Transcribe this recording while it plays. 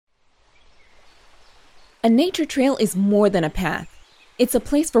A nature trail is more than a path. It's a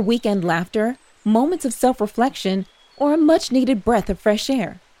place for weekend laughter, moments of self-reflection, or a much-needed breath of fresh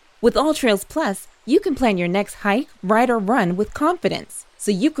air. With All Trails Plus, you can plan your next hike, ride, or run with confidence,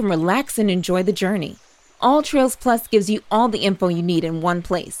 so you can relax and enjoy the journey. All Trails Plus gives you all the info you need in one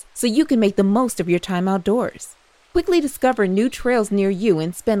place, so you can make the most of your time outdoors. Quickly discover new trails near you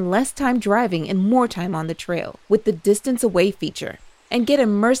and spend less time driving and more time on the trail with the Distance Away feature. And get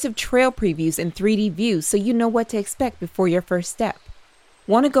immersive trail previews and 3D views so you know what to expect before your first step.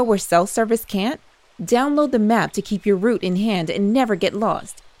 Want to go where cell service can't? Download the map to keep your route in hand and never get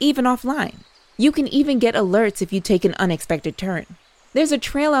lost, even offline. You can even get alerts if you take an unexpected turn. There's a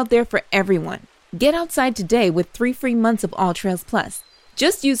trail out there for everyone. Get outside today with 3 free months of All Trails Plus.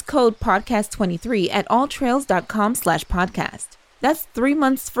 Just use code podcast23 at alltrails.com/podcast. That's 3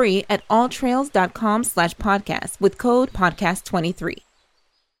 months free at alltrails.com/podcast with code podcast23.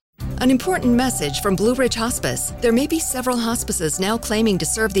 An important message from Blue Ridge Hospice. There may be several hospices now claiming to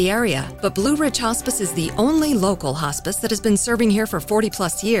serve the area, but Blue Ridge Hospice is the only local hospice that has been serving here for 40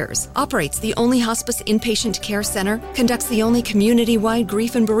 plus years, operates the only hospice inpatient care center, conducts the only community-wide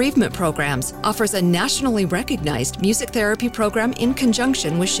grief and bereavement programs, offers a nationally recognized music therapy program in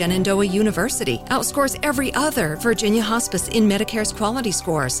conjunction with Shenandoah University, outscores every other Virginia hospice in Medicare's quality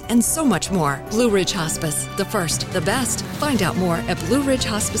scores, and so much more. Blue Ridge Hospice, the first, the best. Find out more at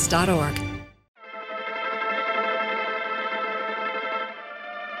blueridgehospice.org. Hi,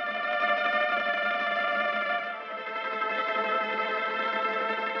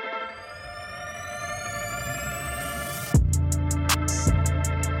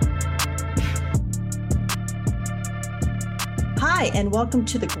 and welcome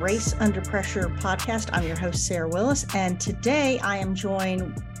to the Grace Under Pressure podcast. I'm your host, Sarah Willis, and today I am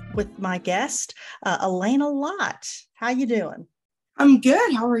joined with my guest, Alayna Lott. How you doing? I'm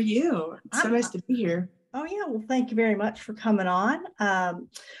good. How are you? It's so nice to be here. Oh, yeah. Well, thank you very much for coming on.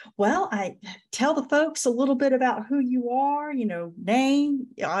 Well, I tell the folks a little bit about who you are, name.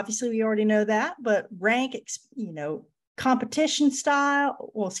 Obviously, we already know that, but rank, competition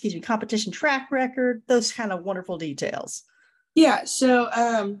style, competition track record, those kind of wonderful details. Yeah. So,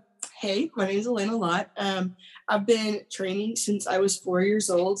 hey, my name is Alayna Lott. I've been training since I was 4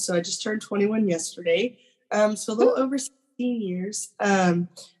 years old. So I just turned 21 yesterday. So a little over 16 years. I'm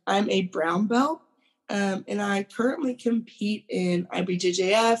a brown belt, and I currently compete in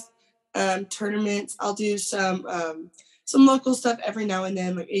IBJJF tournaments. I'll do some local stuff every now and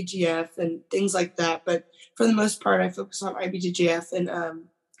then, like AGF and things like that. But for the most part, I focus on IBJJF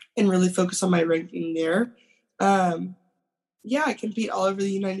and really focus on my ranking there. I compete all over the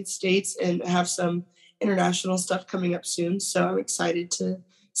United States and have some international stuff coming up soon. So I'm excited to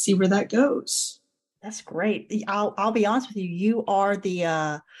see where that goes. That's great. I'll be honest with you. You are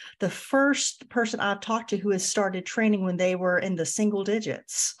the first person I've talked to who has started training when they were in the single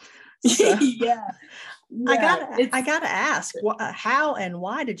digits. So, yeah. I gotta ask, how and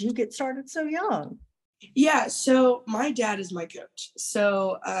why did you get started so young? Yeah. So my dad is my coach.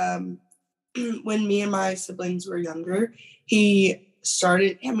 So when me and my siblings were younger, he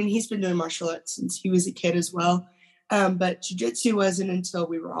started. He's been doing martial arts since he was a kid as well. But jiu-jitsu wasn't until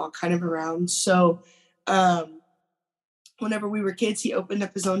we were all kind of around. So whenever we were kids, he opened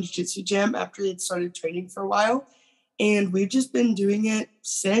up his own jiu-jitsu gym after he had started training for a while. And we've just been doing it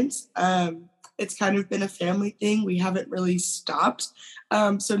since. It's kind of been a family thing. We haven't really stopped.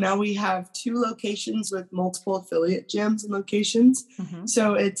 So now we have 2 locations with multiple affiliate gyms and locations. Mm-hmm.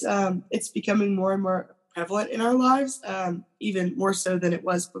 So it's becoming more and more prevalent in our lives, even more so than it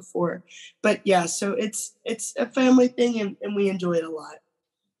was before. But yeah, so it's a family thing and we enjoy it a lot.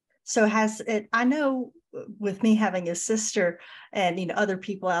 So I know with me having a sister and, other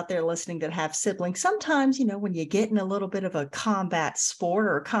people out there listening that have siblings, sometimes, when you get in a little bit of a combat sport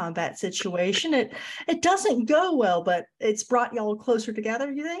or a combat situation, it doesn't go well, but it's brought y'all closer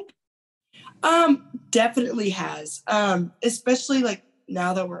together, you think? Definitely has, especially like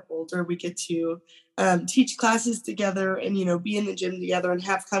now that we're older, we get to teach classes together and, be in the gym together and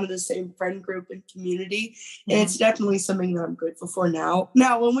have kind of the same friend group and community. Yeah. And it's definitely something that I'm grateful for now.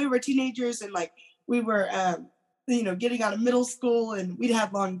 Now, when we were teenagers and we were, getting out of middle school and we'd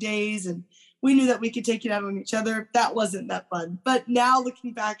have long days and we knew that we could take it out on each other. That wasn't that fun. But now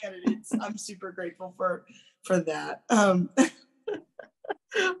looking back at it, I'm super grateful for that.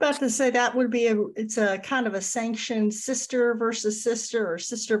 About to say that would be it's a kind of a sanctioned sister versus sister or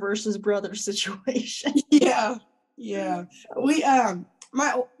sister versus brother situation. Yeah. We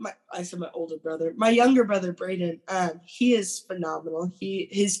I said my older brother, my younger brother Braden. He is phenomenal.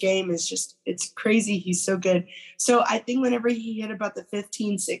 His game is it's crazy. He's so good. So I think whenever he hit about the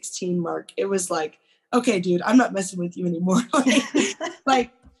 15, 16 mark, it was like okay, dude, I'm not messing with you anymore.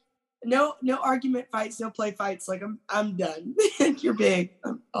 like no argument fights, no play fights. Like I'm done. You're big.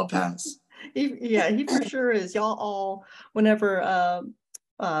 I'll pass. He for sure is. Y'all all, whenever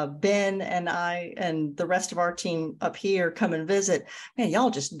Ben and I and the rest of our team up here come and visit, man, y'all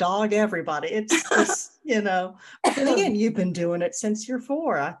just dog everybody. It's just, but then again, you've been doing it since you're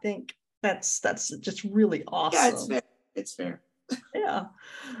 4. I think that's just really awesome. Yeah, it's fair. Yeah.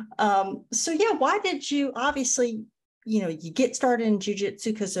 So yeah, why did you, obviously, you get started in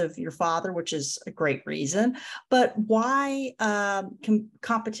jiu-jitsu because of your father, which is a great reason, but why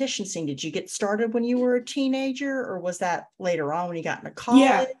competition scene? Did you get started when you were a teenager, or was that later on when you got into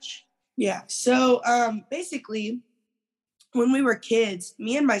college? Yeah. So basically, when we were kids,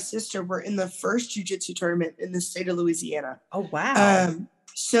 me and my sister were in the first jiu-jitsu tournament in the state of Louisiana. Oh, wow.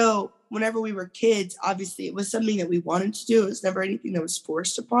 So whenever we were kids, obviously it was something that we wanted to do. It was never anything that was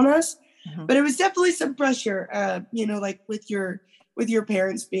forced upon us, but it was definitely some pressure, like with your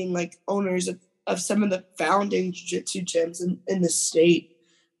parents being like owners of some of the founding jiu-jitsu gyms in the state.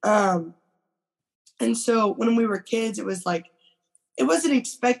 And so when we were kids, it was like, it wasn't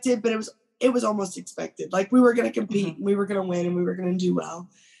expected, but it was almost expected. Like we were going to compete, and we were going to win, and we were going to do well.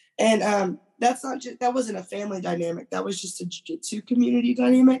 And that wasn't a family dynamic. That was just a jiu-jitsu community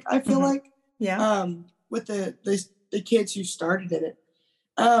dynamic, I feel like. Yeah. With the kids who started in it.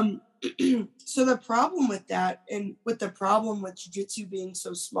 So the problem with that, and with the problem with jiu-jitsu being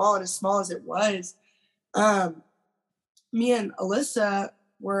so small, and as small as it was, me and Alyssa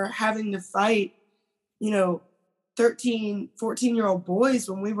were having to fight, 13, 14-year-old boys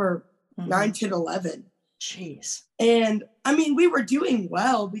when we were 9, 10, 11. Jeez. And I mean, we were doing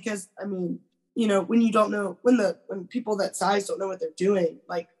well because, when you don't know, when people that size don't know what they're doing,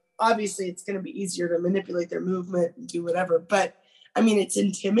 like, obviously it's going to be easier to manipulate their movement and do whatever. But I mean, it's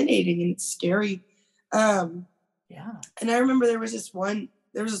intimidating and it's scary. Yeah. And I remember there was this one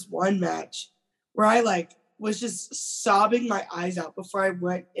match where I was just sobbing my eyes out before I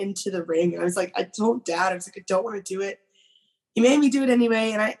went into the ring. And I was like, I told Dad, I was like, I don't want to do it. He made me do it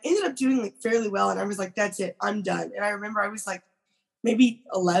anyway. And I ended up doing fairly well. And I was like, that's it, I'm done. And I remember I was like maybe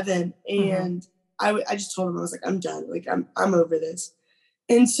 11. And I just told him, I was like, I'm done. Like, I'm over this.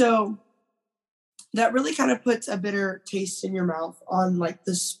 And so that really kind of puts a bitter taste in your mouth on like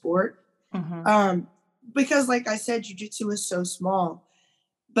the sport. Because like I said, jiu-jitsu was so small,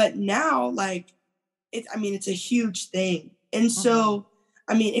 but now like it's a huge thing. And so,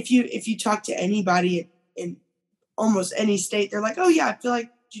 I mean, if you talk to anybody in almost any state, they're like, oh yeah, I feel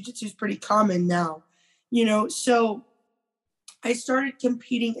like jiu-jitsu is pretty common now, so I started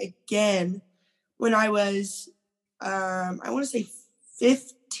competing again when I was, I want to say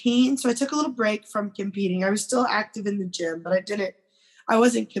 15. So I took a little break from competing. I was still active in the gym, but I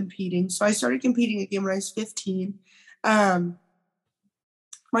wasn't competing. So I started competing again when I was 15. My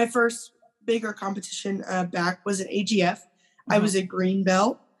first bigger competition back was an AGF. I was a green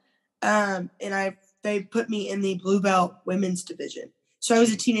belt. And they put me in the blue belt women's division. So I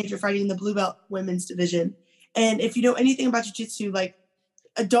was a teenager fighting in the blue belt women's division. And if you know anything about jiu-jitsu, like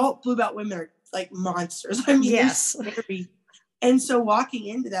adult blue belt women are like monsters. I mean, yes. They're scary. And so walking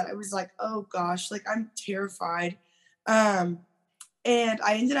into that, I was like, oh gosh, like I'm terrified. And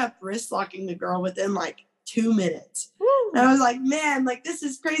I ended up wrist locking the girl within like 2 minutes. Woo. And I was like, man, like this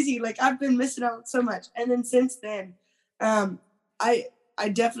is crazy. Like I've been missing out so much. And then since then, I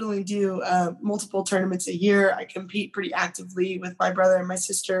definitely do multiple tournaments a year. I compete pretty actively with my brother and my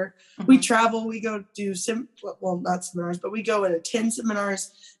sister. We travel, we go do not seminars, but we go and attend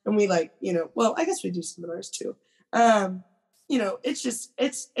seminars, and we I guess we do seminars too.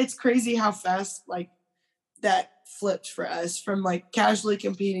 It's crazy how fast like that flipped for us from like casually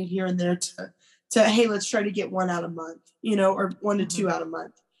competing here and there to hey, let's try to get one out a month, or 1 to 2 out a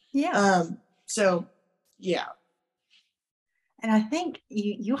month. Yeah. So yeah. And I think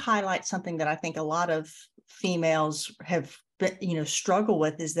you highlight something that I think a lot of females have, struggle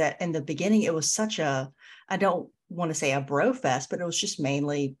with, is that in the beginning, it was such I don't want to say a bro fest, but it was just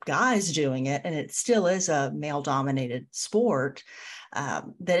mainly guys doing it. And it still is a male dominated sport, that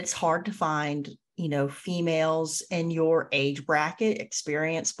it's hard to find, females in your age bracket,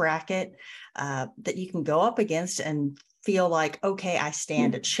 experience bracket, that you can go up against and feel like, okay, I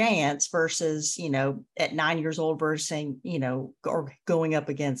stand a chance, versus, at 9 years old versus, or going up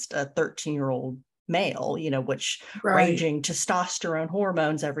against a 13-year-old male, which raging testosterone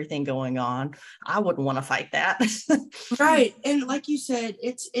hormones, everything going on. I wouldn't want to fight that. Right. And like you said,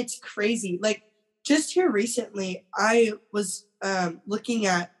 it's crazy. Like just here recently, I was looking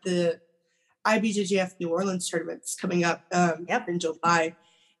at the IBJJF New Orleans tournaments coming up in July.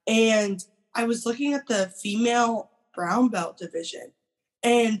 And I was looking at the female brown belt division,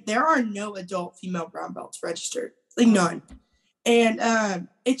 and there are no adult female brown belts registered, like none. And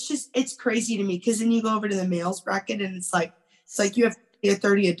it's crazy to me, because then you go over to the males bracket and it's like you have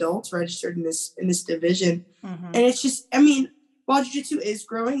 30 adults registered in this division. And it's just, I mean, while jiu-jitsu is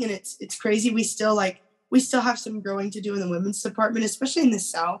growing and it's crazy, we still have some growing to do in the women's department, especially in the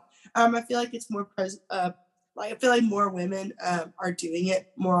South. I feel like it's more present. I feel like more women are doing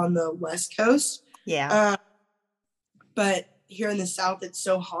it more on the West Coast. Yeah. But here in the South, it's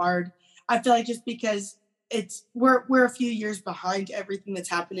so hard. I feel like just because we're a few years behind everything that's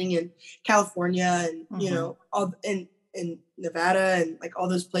happening in California and, you know, all in Nevada and like all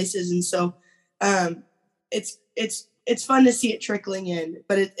those places. And so it's fun to see it trickling in,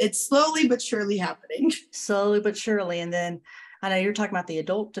 but it's slowly but surely happening. Slowly but surely. And then I know you're talking about the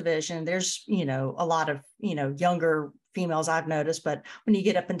adult division. There's, you know, a lot of, you know, younger females I've noticed, but when you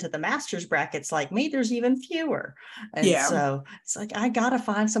get up into the masters brackets like me, there's even fewer. And so it's like, I got to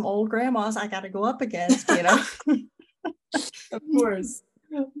find some old grandmas I got to go up against, you know. Of course.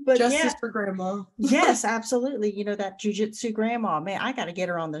 But justice for grandma. Yes, absolutely. You know, that jiu-jitsu grandma, man, I got to get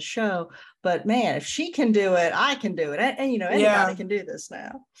her on the show. But man, if she can do it, I can do it. And you know, anybody can do this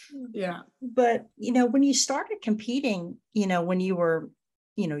now. Yeah. But, you know, when you started competing, you know, when you were,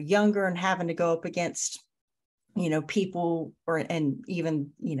 you know, younger and having to go up against, you know, people and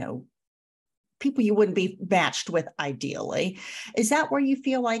even, you know, people you wouldn't be matched with ideally, is that where you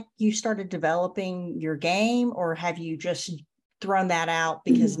feel like you started developing your game, or have you just thrown that out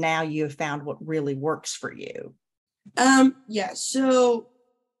because now you have found what really works for you? Yeah. So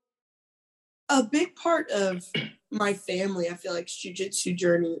a big part of my family, I feel like, jiu-jitsu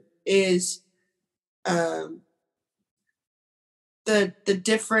journey is the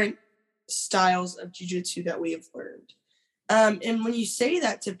different styles of jiu-jitsu that we have learned. And when you say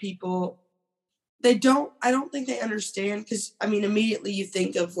that to people, I don't think they understand, because I mean, immediately you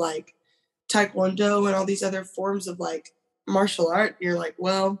think of like Taekwondo and all these other forms of like martial art. You're like,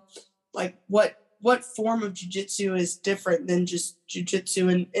 well, like what form of jiu-jitsu is different than just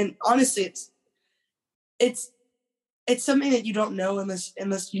jiu-jitsu? And honestly, it's something that you don't know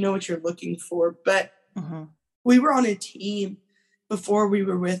unless you know what you're looking for. But we were on a team before we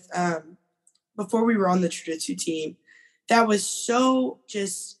were on the jiu-jitsu team that was so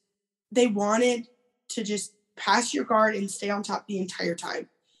just, they wanted to just pass your guard and stay on top the entire time,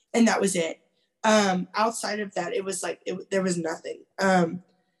 and that was it. Outside of that, it was like there was nothing. And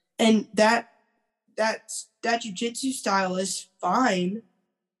that jiu-jitsu style is fine,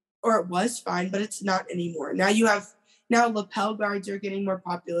 or it was fine, but it's not anymore. Now lapel guards are getting more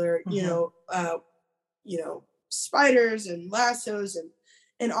popular. You know, spiders and lassos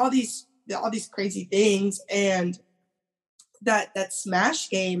and all these crazy things, and that smash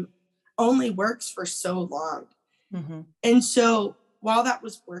game only works for so long. And so while that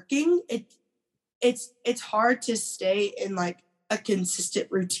was working, it's hard to stay in like a consistent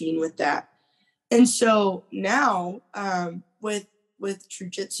routine with that. And so now with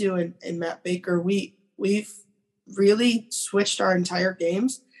jiu-jitsu and Matt Baker, we've really switched our entire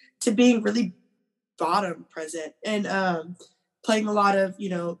games to being really bottom present and playing a lot of, you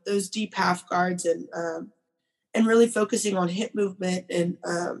know, those deep half guards and really focusing on hip movement and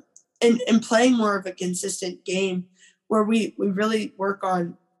playing more of a consistent game where we really work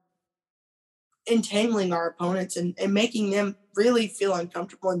on entangling our opponents and making them really feel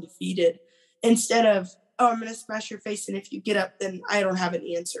uncomfortable and defeated, instead of, oh, I'm going to smash your face, and if you get up, then I don't have an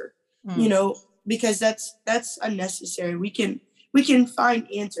answer, you know, because that's unnecessary. We can find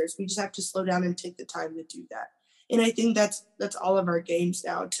answers. We just have to slow down and take the time to do that. And I think that's all of our games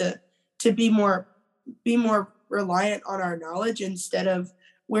now, to be more reliant on our knowledge, instead of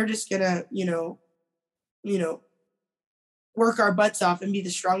we're just gonna, you know, work our butts off and be the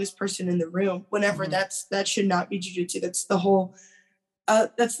strongest person in the room, whenever that should not be jiu-jitsu. That's the whole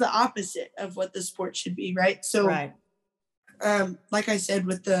that's the opposite of what the sport should be, right? So like I said,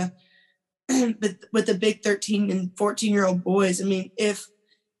 with the big 13 and 14-year-old boys, I mean, if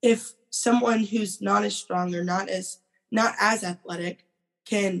someone who's not as strong or not as athletic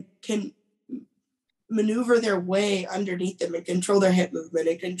can maneuver their way underneath them and control their hip movement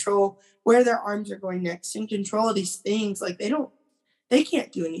and control where their arms are going next and control all these things, like they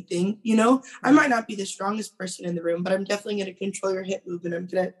can't do anything, you know. I might not be the strongest person in the room, but I'm definitely going to control your hip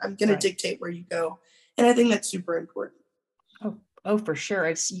movement. I'm gonna dictate where you go, and I think that's super important. Oh, for sure.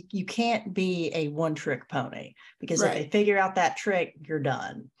 It's, you can't be a one-trick pony, because if they figure out that trick, you're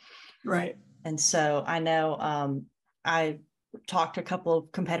done. Right. And so I know I talked to a couple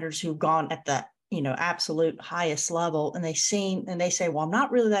of competitors who've gone at absolute highest level, and they say, well, I'm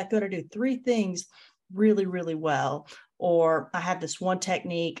not really that good. I do 3 things really, really well. Or I have this one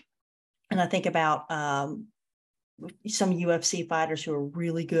technique, and I think about some UFC fighters who are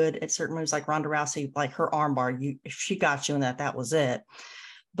really good at certain moves, like Ronda Rousey, like her armbar, if she got you in that was it.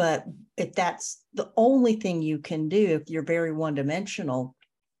 But if that's the only thing you can do, if you're very one-dimensional,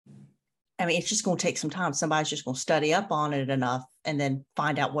 I mean, it's just going to take some time. Somebody's just going to study up on it enough and then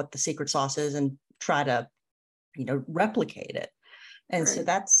find out what the secret sauce is and try to, replicate it. And so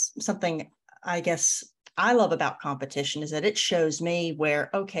that's something I guess I love about competition, is that it shows me where,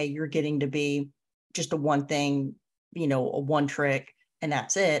 okay, you're getting to be just a one thing, a one trick, and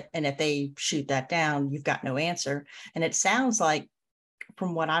that's it. And if they shoot that down, you've got no answer. And it sounds like,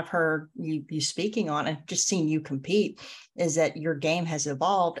 from what I've heard you speaking on and just seeing you compete, is that your game has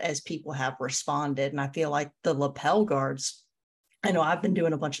evolved as people have responded. And I feel like the lapel guards, I know I've been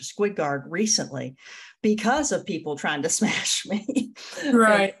doing a bunch of squid guard recently because of people trying to smash me.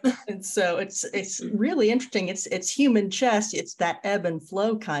 Right. And so it's really interesting. It's human chess. It's that ebb and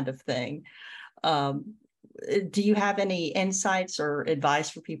flow kind of thing. Do you have any insights or advice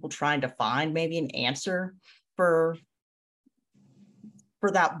for people trying to find maybe an answer for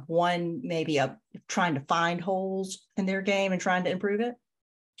that one, maybe trying to find holes in their game and trying to improve it?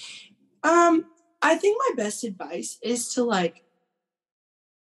 I think my best advice is to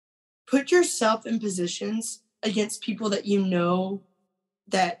put yourself in positions against people that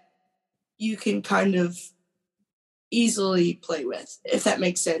that you can kind of easily play with, if that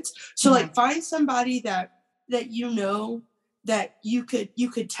makes sense. So find somebody that that you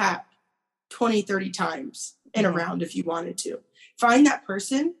could tap 20, 30 times in a round if you wanted to. Find that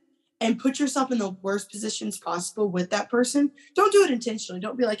person and put yourself in the worst positions possible with that person. Don't do it intentionally.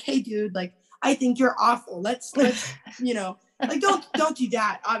 Don't be like, hey dude, I think you're awful. Let's don't do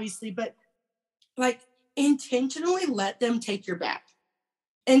that, obviously, but intentionally let them take your back.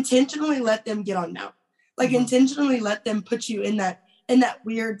 Intentionally let them get on mount. Intentionally let them put you in that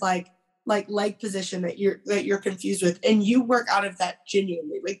weird leg position that you're confused with, and you work out of that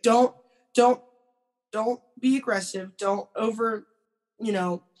genuinely. Don't be aggressive. Don't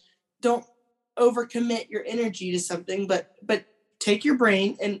overcommit your energy to something, but take your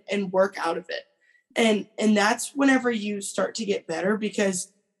brain and work out of it. And that's whenever you start to get better,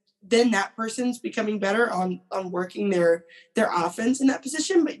 because then that person's becoming better on working their offense in that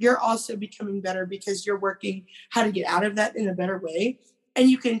position, but you're also becoming better because you're working how to get out of that in a better way. And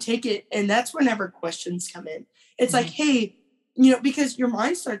you can take it. And that's whenever questions come in. It's like, hey, because your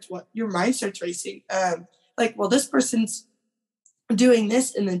mind starts racing. Well, this person's doing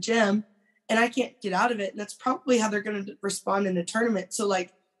this in the gym and I can't get out of it. And that's probably how they're going to respond in the tournament. So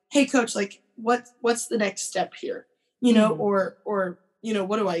hey coach, what's the next step here? Or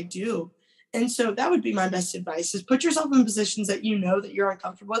what do I do? And so that would be my best advice, is put yourself in positions that that you're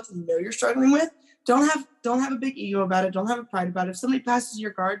uncomfortable with and you're struggling with. Don't have a big ego about it. Don't have a pride about it. If somebody passes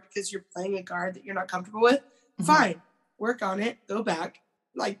your guard because you're playing a guard that you're not comfortable with, fine, work on it, go back.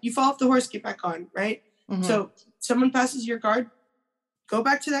 You fall off the horse, get back on, right? So someone passes your guard, go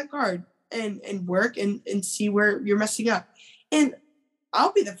back to that guard and work and see where you're messing up. And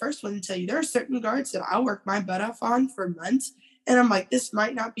I'll be the first one to tell you, there are certain guards that I work my butt off on for months. And I'm like, this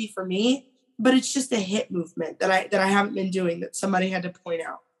might not be for me, but it's just a hip movement that I haven't been doing that somebody had to point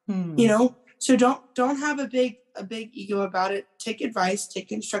out, So don't have a big ego about it. Take advice, take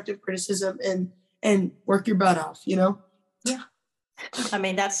constructive criticism, and work your butt off, Yeah. I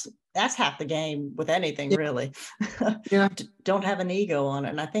mean, that's half the game with anything, really. Yeah. Don't have an ego on it.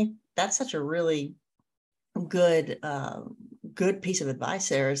 And I think that's such a really good piece of advice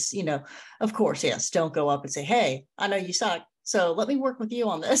there is, of course, yes, don't go up and say, hey, I know you suck, so let me work with you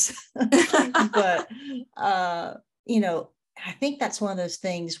on this. But, I think that's one of those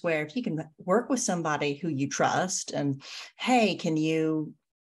things where if you can work with somebody who you trust and, hey, can you,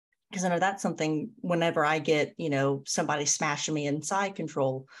 because I know that's something whenever I get, somebody smashing me in side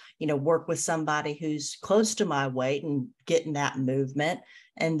control, work with somebody who's close to my weight and getting that movement.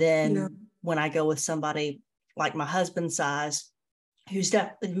 And then when I go with somebody like my husband's size, who's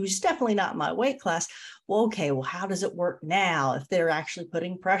definitely not my weight class, well, okay, well, how does it work now if they're actually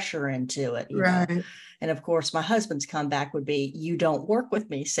putting pressure into it? Right. And of course, my husband's comeback would be, you don't work with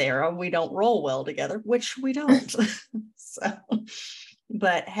me, Sarah. We don't roll well together, which we don't. So,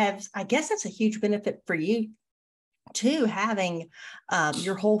 but I guess that's a huge benefit for you too, having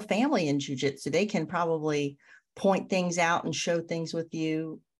your whole family in jiu-jitsu. They can probably point things out and show things with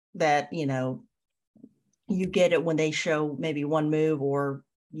you that, you get it when they show maybe one move, or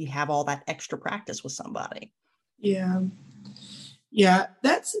you have all that extra practice with somebody. Yeah. Yeah,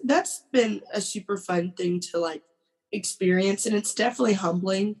 that's been a super fun thing to like experience. And it's definitely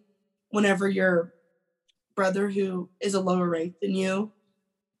humbling whenever your brother who is a lower rank than you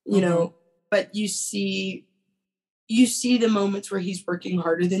know, but you see the moments where he's working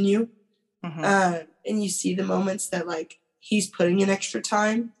harder than you. And you see the moments that like he's putting in extra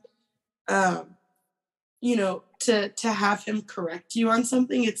time. You know, to have him correct you on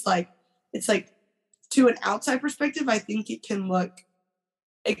something, it's like to an outside perspective, I think it can look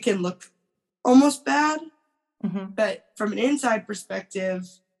almost bad. But from an inside perspective,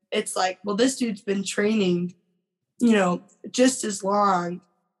 it's like, well, this dude's been training, you know, just as long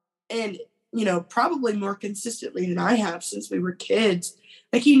and, you know, probably more consistently than I have since we were kids.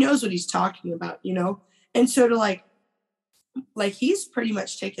 Like he knows what he's talking about, you know? And so to like he's pretty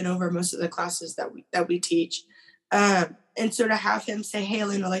much taken over most of the classes that we teach. And so to have him say, hey,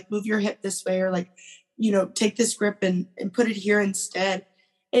 Alayna, like move your hip this way, or like, you know, take this grip and put it here instead.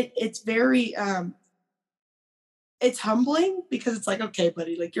 It's very, it's humbling because it's like, okay,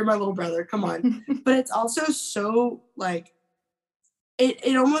 buddy, like you're my little brother, come on. But it's also so like,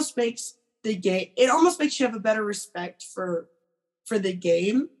 it almost makes the game, it almost makes you have a better respect for the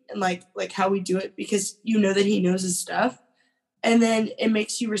game and like how we do it, because you know that he knows his stuff. And then it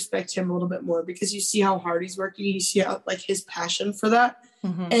makes you respect him a little bit more because you see how hard he's working. You see how like his passion for that.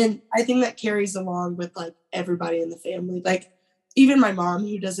 And I think that carries along with like everybody in the family. Like even my mom,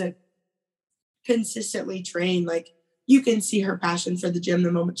 who doesn't consistently train, like you can see her passion for the gym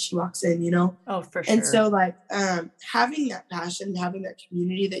the moment she walks in, you know? Oh, for sure. And so like having that passion, having that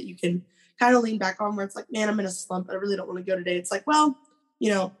community that you can kind of lean back on, where it's like, man, I'm in a slump, I really don't want to go today. It's like, well,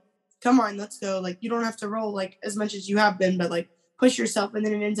 you know, come on, let's go. Like you don't have to roll like as much as you have been, but like push yourself, and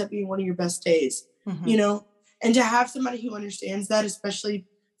then it ends up being one of your best days, you know? And to have somebody who understands that, especially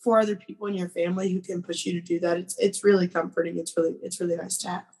for other people in your family who can push you to do that, it's really comforting. It's really nice to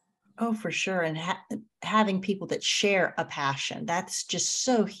have. Oh, for sure. And having people that share a passion, that's just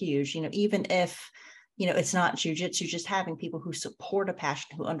so huge. You know, even if, you know, it's not jujitsu, just having people who support a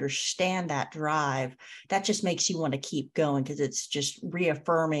passion, who understand that drive, that just makes you want to keep going, because it's just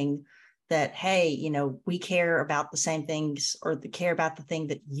reaffirming that, hey, you know, we care about the same things, or care about the thing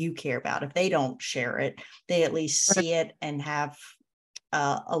that you care about. If they don't share it, they at least see it and have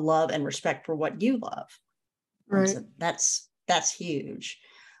a love and respect for what you love. Right. So that's huge.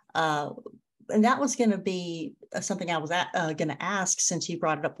 And that was going to be something I was going to ask, since you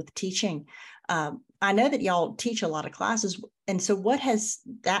brought it up with teaching. I know that y'all teach a lot of classes. And so what has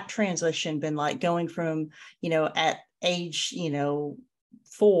that transition been like, going from, you know, at age, you know,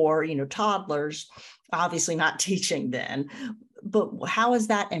 4, you know, toddlers, obviously not teaching then, but how has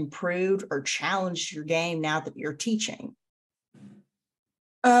that improved or challenged your game now that you're teaching?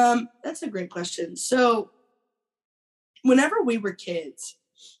 That's a great question. So whenever we were kids,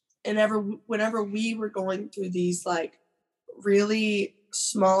 and whenever we were going through these like really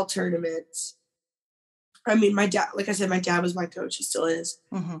small tournaments, I mean, my dad, like I said, my dad was my coach. He still is.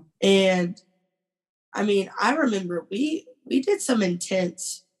 And I mean, I remember we did some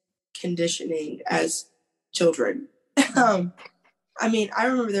intense conditioning as children. I mean, I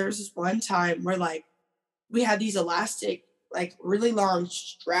remember there was this one time where like we had these elastic, like really long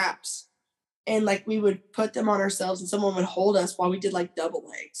straps, and like we would put them on ourselves, and someone would hold us while we did like double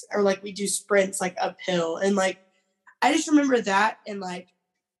legs, or like we do sprints like uphill. And like I just remember that, and like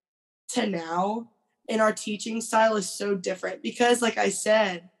to now, and our teaching style is so different, because like I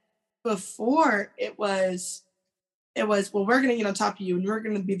said before, it was, well, we're gonna get on top of you and we're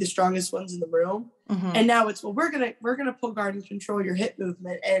gonna be the strongest ones in the room. And now it's, well, we're gonna pull guard and control your hip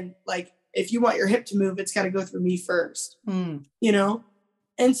movement, and like if you want your hip to move, it's got to go through me first. You know?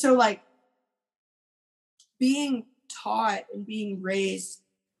 And so like being taught and being raised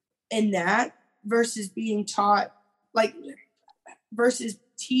in that versus being taught, like, versus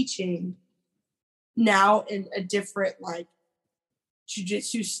teaching now in a different like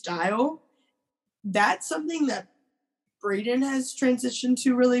jiu-jitsu style, that's something that Braden has transitioned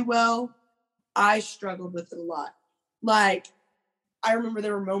to really well. I struggled with it a lot. Like, I remember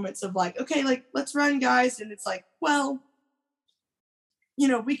there were moments of like, okay, like, let's run, guys. And it's like, well, you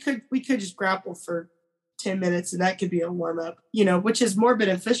know, we could just grapple for 10 minutes and that could be a warm up, you know, which is more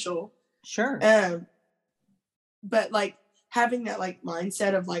beneficial. Sure. But like having that like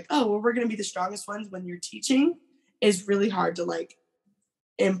mindset of like, oh, well, we're going to be the strongest ones when you're teaching is really hard to like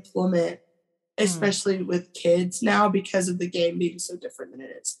implement, especially with kids now, because of the game being so different than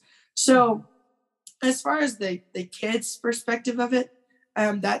it is. So as far as the kids' perspective of it,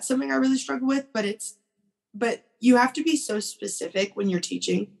 that's something I really struggle with, but you have to be so specific when you're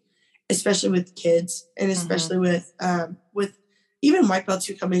teaching, especially with kids, and especially with even white belts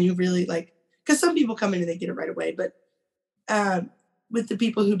who come in who really like, because some people come in and they get it right away, but with the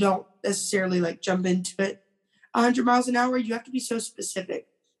people who don't necessarily like jump into it 100 miles an hour, you have to be so specific.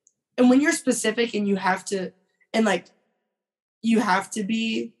 And when you're specific and you have to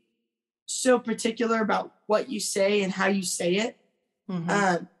be so particular about what you say and how you say it,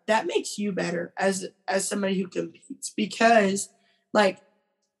 that makes you better as somebody who competes, because like,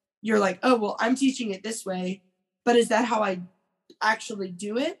 you're like, oh, well, I'm teaching it this way, but is that how I actually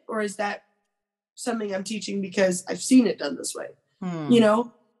do it? Or is that something I'm teaching because I've seen it done this way, you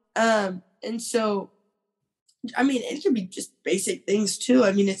know? And so, I mean, it can be just basic things too.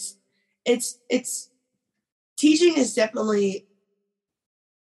 I mean, it's teaching is definitely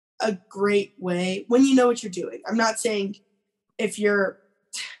a great way when you know what you're doing. I'm not saying if you're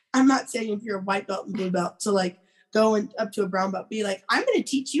a white belt and blue belt to like go up to a brown belt, be like, I'm going to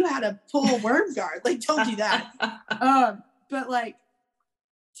teach you how to pull a worm guard. Like, don't do that. But like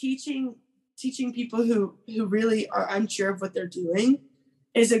teaching people who really are unsure of what they're doing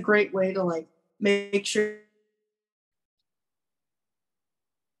is a great way to like make sure.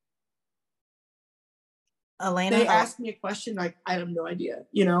 Alayna, they ask me a question, like, I have no idea,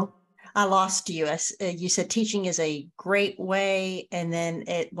 you know? I lost you. You said teaching is a great way, and then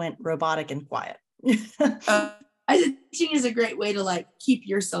it went robotic and quiet. I said teaching is a great way to like keep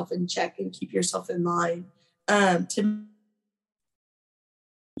yourself in check and keep yourself in line.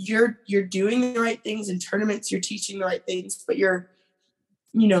 You're doing the right things in tournaments, you're teaching the right things, but you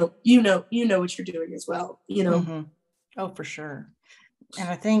know what you're doing as well, you know? Oh, for sure. And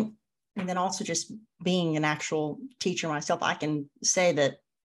I think, and then also just being an actual teacher myself, I can say that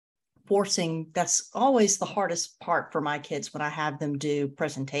that's always the hardest part for my kids when I have them do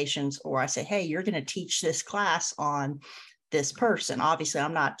presentations, or I say, hey, you're going to teach this class on this person. Obviously,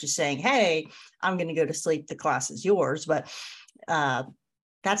 I'm not just saying, hey, I'm going to go to sleep, the class is yours. But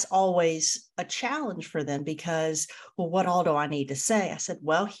that's always a challenge for them because, well, what all do I need to say? I said,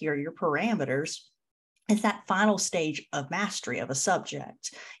 well, here are your parameters. It's that final stage of mastery of a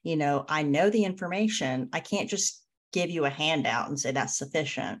subject. You know, I know the information. I can't just give you a handout and say that's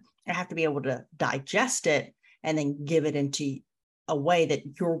sufficient. I have to be able to digest it and then give it into a way that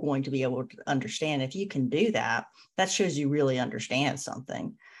you're going to be able to understand. If you can do that, that shows you really understand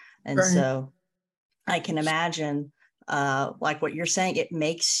something. And right. So I can imagine, like what you're saying, it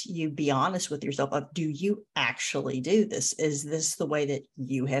makes you be honest with yourself of, do you actually do this? Is this the way that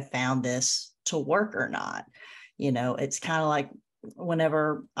you have found this to work or not? You know, it's kind of like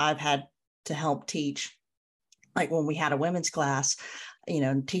whenever I've had to help teach, like when we had a women's class, you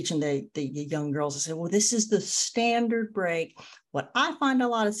know, teaching the young girls, I said, well, this is the standard break. What I find a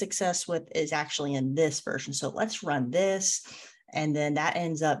lot of success with is actually in this version. So let's run this. And then that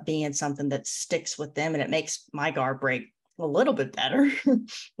ends up being something that sticks with them. And it makes my guard break a little bit better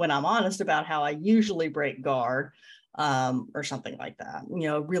when I'm honest about how I usually break guard, or something like that. You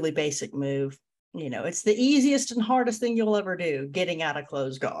know, really basic move. You know, it's the easiest and hardest thing you'll ever do, getting out of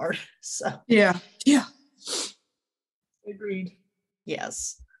closed guard. So yeah. Agreed.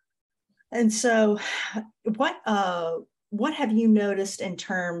 Yes. And so what have you noticed in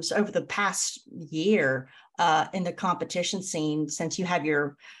terms over the past year in the competition scene, since you have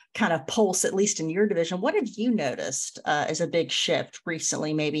your kind of pulse, at least in your division? What have you noticed as a big shift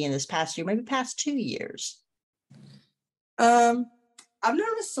recently, maybe in this past year, maybe past 2 years? I've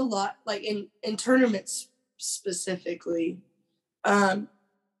noticed a lot, like in tournaments specifically,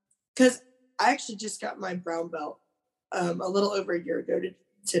 because I actually just got my brown belt a little over a year ago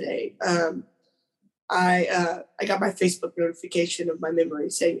today. I got my Facebook notification of my memory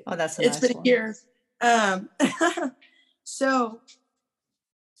saying, "Oh, that's it's been a year." So,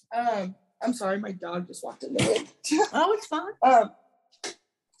 I'm sorry, my dog just walked in the room. Oh, it's fine.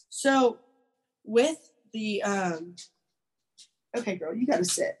 So with the okay, girl, you gotta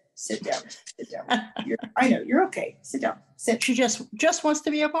sit down. I know you're okay. Sit down. Sit. She just wants to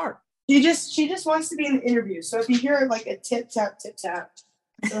be a part. She just wants to be in the interview. So if you hear like a tip tap,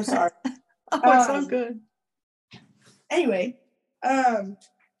 so sorry. Oh, it's so good. Anyway,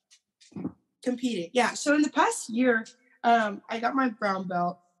 competing. Yeah. So in the past year, I got my brown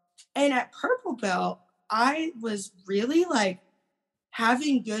belt, and at purple belt, I was really like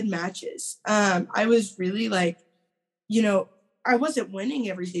having good matches. I was really like, you know, I wasn't winning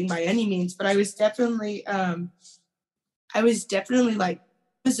everything by any means, but I was definitely like,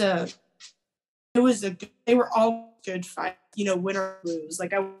 they were all good fights, you know, win or lose.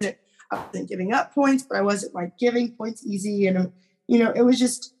 Like I wasn't giving up points, but I wasn't like giving points easy. And, you know,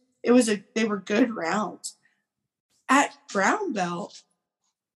 they were good rounds. At brown belt,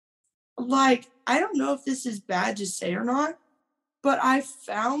 like, I don't know if this is bad to say or not, But I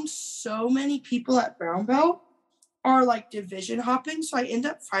found so many people at brown belt are like division hopping. So I end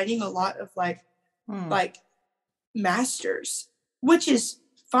up fighting a lot of like masters, which is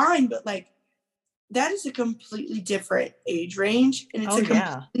fine, but like that is a completely different age range, and it's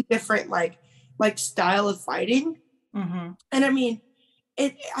completely different like style of fighting. And I mean,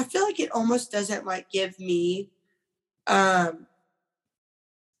 I feel like it almost doesn't like give me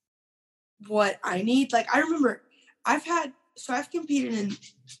what I need. Like I remember I've competed in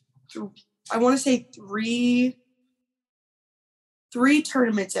I want to say three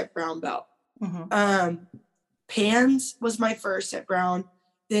tournaments at brown belt. Pans was my first at brown,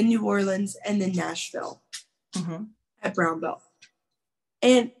 then New Orleans, and then Nashville at brown belt.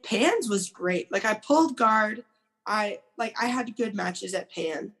 And Pans was great. Like I pulled guard. I had good matches at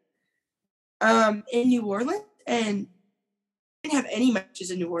Pan. In New Orleans, and I didn't have any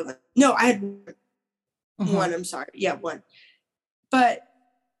matches in New Orleans. No, I had one. I'm sorry. Yeah, one. But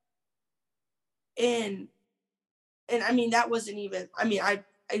and I mean that wasn't even. I mean I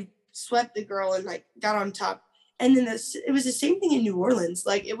swept the girl and like got on top. And then it was the same thing in New Orleans.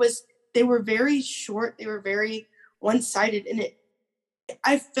 Like they were very short. They were very one-sided. And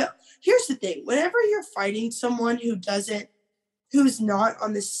I felt, here's the thing. Whenever you're fighting someone who's not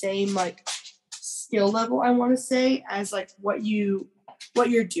on the same like skill level, I want to say, as like what you're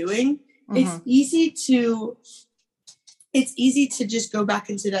doing, it's easy to just go back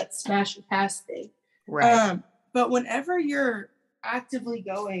into that smash and pass thing. Right. But whenever you're actively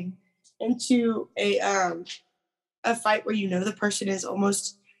going into a fight where the person is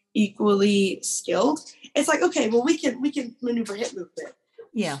almost equally skilled, it's like, okay, well we can maneuver hip movement.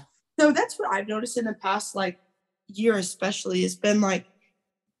 Yeah. So that's what I've noticed in the past like year especially, has been like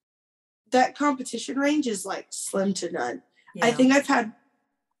that competition range is like slim to none. Yeah. I think I've had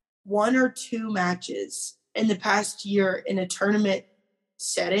 1 or 2 matches in the past year in a tournament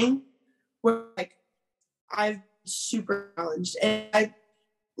setting where like I've super challenged, and I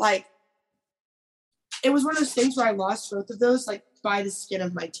like it was one of those things where I lost both of those like by the skin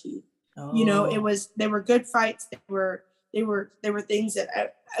of my teeth. They were good fights. They were things that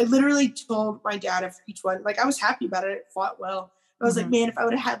I literally told my dad after each one. Like I was happy about it. It fought well. I was like, man, if I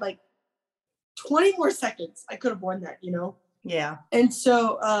would have had like 20 more seconds, I could have won that, Yeah. And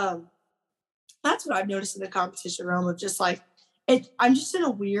so that's what I've noticed in the competition realm of just like I'm just in a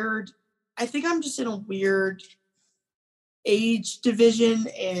weird age division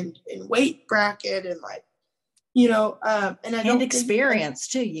and weight bracket, and like, and I don't experience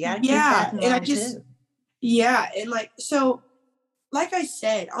too. You got to keep that in mind too. Yeah. And like, so like I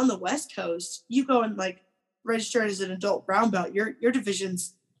said, on the West Coast, you go and like register as an adult brown belt, your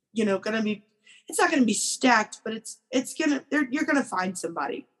division's, going to be, it's not going to be stacked, but you're going to find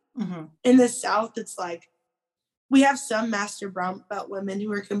somebody. In the South. It's like, we have some master brown belt women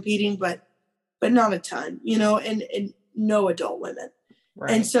who are competing, but not a ton, and no adult women.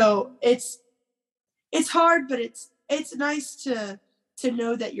 Right. And so it's hard, but it's nice to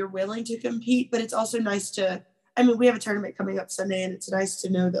know that you're willing to compete, but it's also nice we have a tournament coming up Sunday, and it's nice to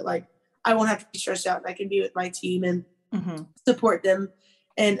know that like, I won't have to be stressed out and I can be with my team and support them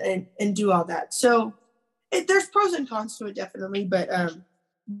and do all that. So there's pros and cons to it, definitely, but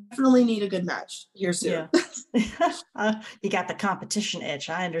definitely need a good match here soon. Yeah. You got the competition itch.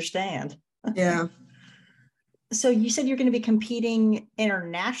 I understand. Yeah. So you said you're going to be competing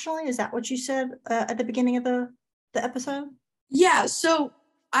internationally. Is that what you said at the beginning of the episode? Yeah. So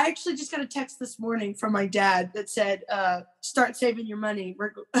I actually just got a text this morning from my dad that said, start saving your money.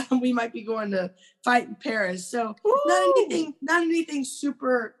 We might be going to fight in Paris. So not anything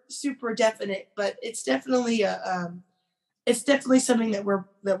super, super definite, but it's definitely something that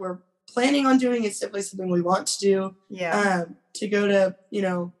we're planning on doing. It's definitely something we want to do. Yeah. To go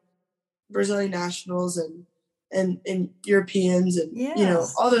to, Brazilian nationals and Europeans and,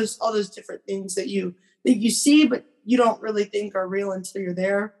 all those different things that you see, but you don't really think are real until you're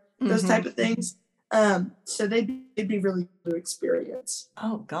there, those type of things. So they'd be really good to experience.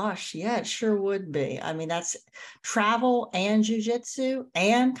 Oh gosh. Yeah, it sure would be. I mean, that's travel and jiu-jitsu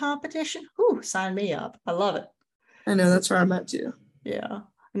and competition. Whew, sign me up. I love it. I know, that's where I'm at too. Yeah.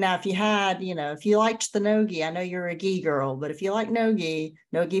 Now, if you had, if you liked the no-gi, I know you're a gi girl, but if you like no-gi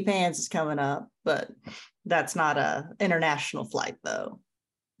pants is coming up, but that's not a international flight though.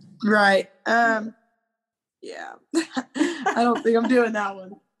 Right. Yeah. I don't think I'm doing that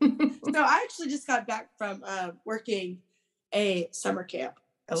one. So I actually just got back from working a summer camp.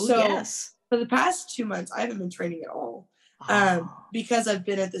 Oh, so yes. For the past 2 months, I haven't been training at all because I've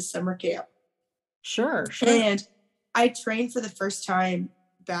been at this summer camp. Sure. And I trained for the first time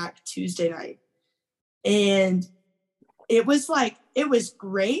back Tuesday night. And it was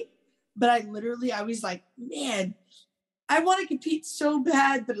great. But I was like, man, I want to compete so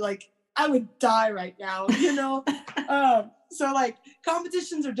bad, but like, I would die right now, you know? So like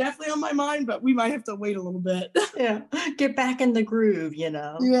competitions are definitely on my mind, but we might have to wait a little bit. Yeah. Get back in the groove, you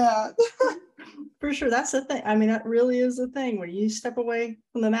know? Yeah. For sure. That's the thing. I mean, that really is the thing. When you step away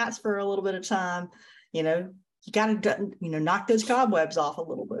from the mats for a little bit of time, you know, you got to, you know, knock those cobwebs off a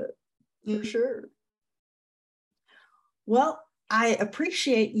little bit. For sure. Well, I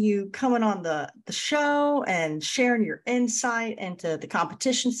appreciate you coming on the show and sharing your insight into the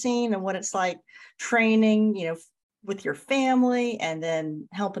competition scene and what it's like training, you know, with your family and then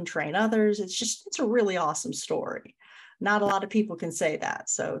helping train others. It's a really awesome story. Not a lot of people can say that.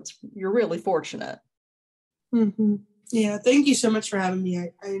 So you're really fortunate. Mm-hmm. Yeah. Thank you so much for having me.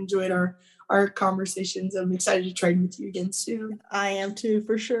 I enjoyed our conversations. I'm excited to train with you again soon. I am too,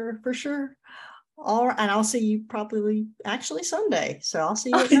 for sure. For sure. All right. And I'll see you probably actually Sunday. So I'll see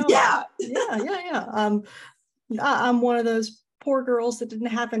you at Noah. Yeah. I'm one of those poor girls that didn't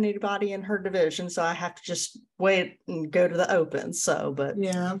have anybody in her division. So I have to just wait and go to the open. So, but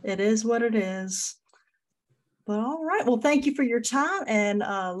yeah, it is what it is. But all right. Well, thank you for your time and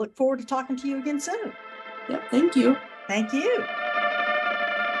look forward to talking to you again soon. Yep. Thank you. Thank you.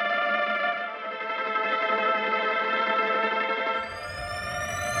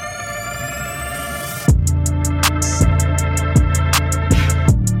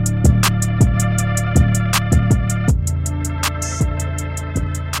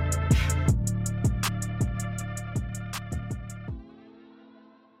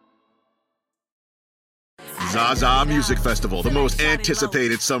 Zaza Music Festival, the most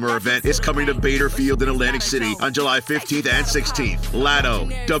anticipated summer event, is coming to Bader Field in Atlantic City on July 15th and 16th. Latto,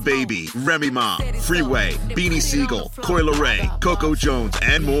 DaBaby, Remy Ma, Freeway, Beanie Siegel, Coyle Ray, Coco Jones,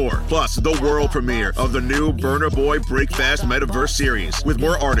 and more. Plus, the world premiere of the new Burna Boy Breakfast Metaverse series, with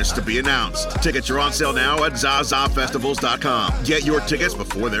more artists to be announced. Tickets are on sale now at ZazaFestivals.com. Get your tickets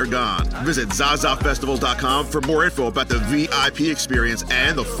before they're gone. Visit ZazaFestivals.com for more info about the VIP experience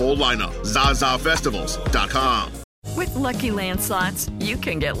and the full lineup. ZazaFestivals.com. With Lucky Land Slots, you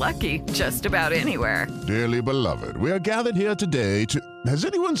can get lucky just about anywhere. Dearly beloved, we are gathered here today to... Has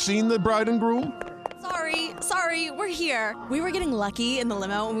anyone seen the bride and groom? Sorry, we're here. We were getting lucky in the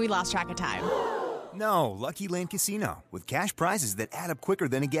limo and we lost track of time. No, Lucky Land Casino, with cash prizes that add up quicker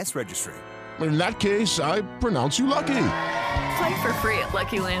than a guest registry. In that case, I pronounce you lucky. Play for free at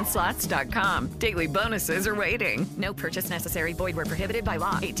LuckyLandSlots.com. Daily bonuses are waiting. No purchase necessary. Void where prohibited by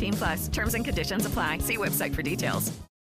law. 18+. Terms and conditions apply. See website for details.